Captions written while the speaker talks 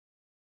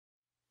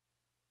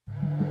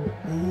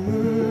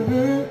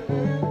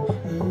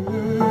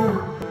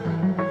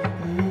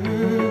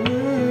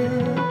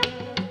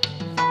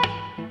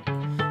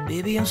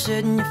Baby, I'm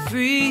setting you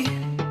free,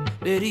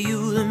 better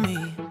you than me.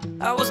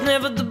 I was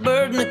never the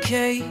bird in the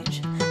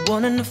cage,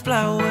 wanting to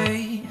fly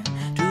away,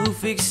 too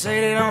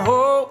fixated on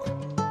hope,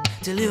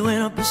 till it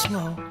went up in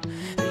smoke.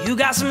 You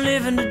got some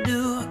living to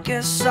do, I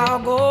guess I'll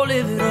go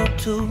live it up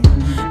too.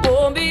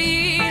 Won't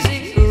be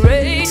easy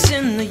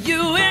erasing the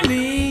you and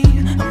me.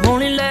 I'm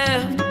only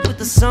left with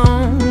the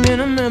song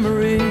and a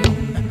memory.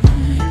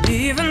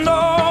 Even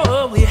though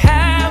what we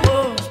had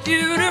was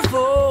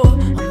beautiful,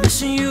 I'm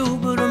missing you,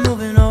 but I'm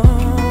moving on.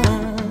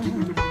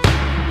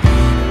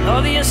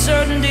 All the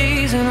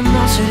uncertainties and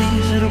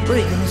animosities that are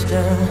breaking us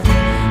down,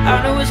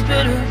 I know it's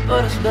bitter,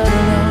 but it's better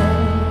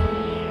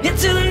now.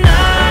 Into the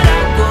night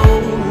I go,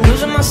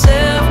 losing my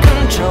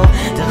self-control,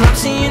 till I'm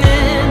seeing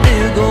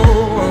indigo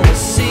on the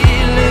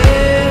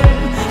ceiling.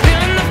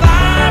 Feeling the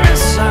fire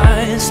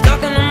inside,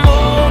 stuck in a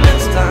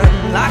moment's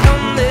time, like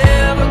I'm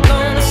never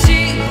gonna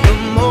see the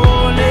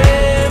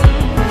morning.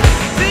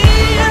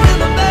 Feeling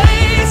the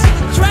bass of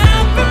the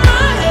trap in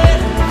my head,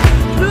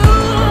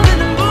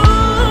 moving and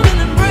moving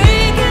and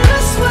breaking a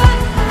sweat.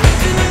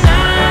 To the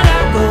night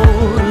I go,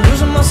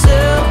 losing my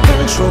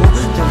self-control,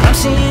 till I'm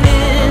seeing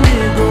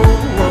indigo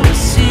on the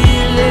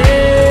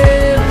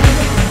ceiling.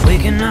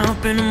 Waking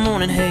up in the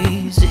morning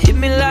haze, it hit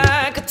me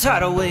like a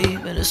tidal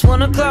wave, and it's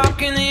 1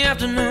 o'clock in the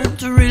afternoon.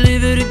 To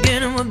relive it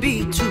again, it would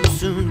be too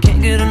soon.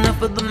 Can't get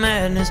enough of the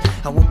madness,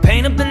 I will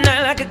paint up the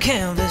night like a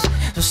canvas.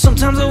 So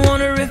sometimes I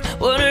wonder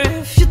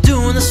if you're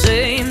doing the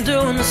same,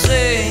 doing the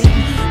same.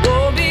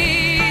 Won't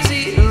be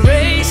easy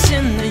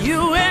erasing the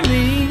you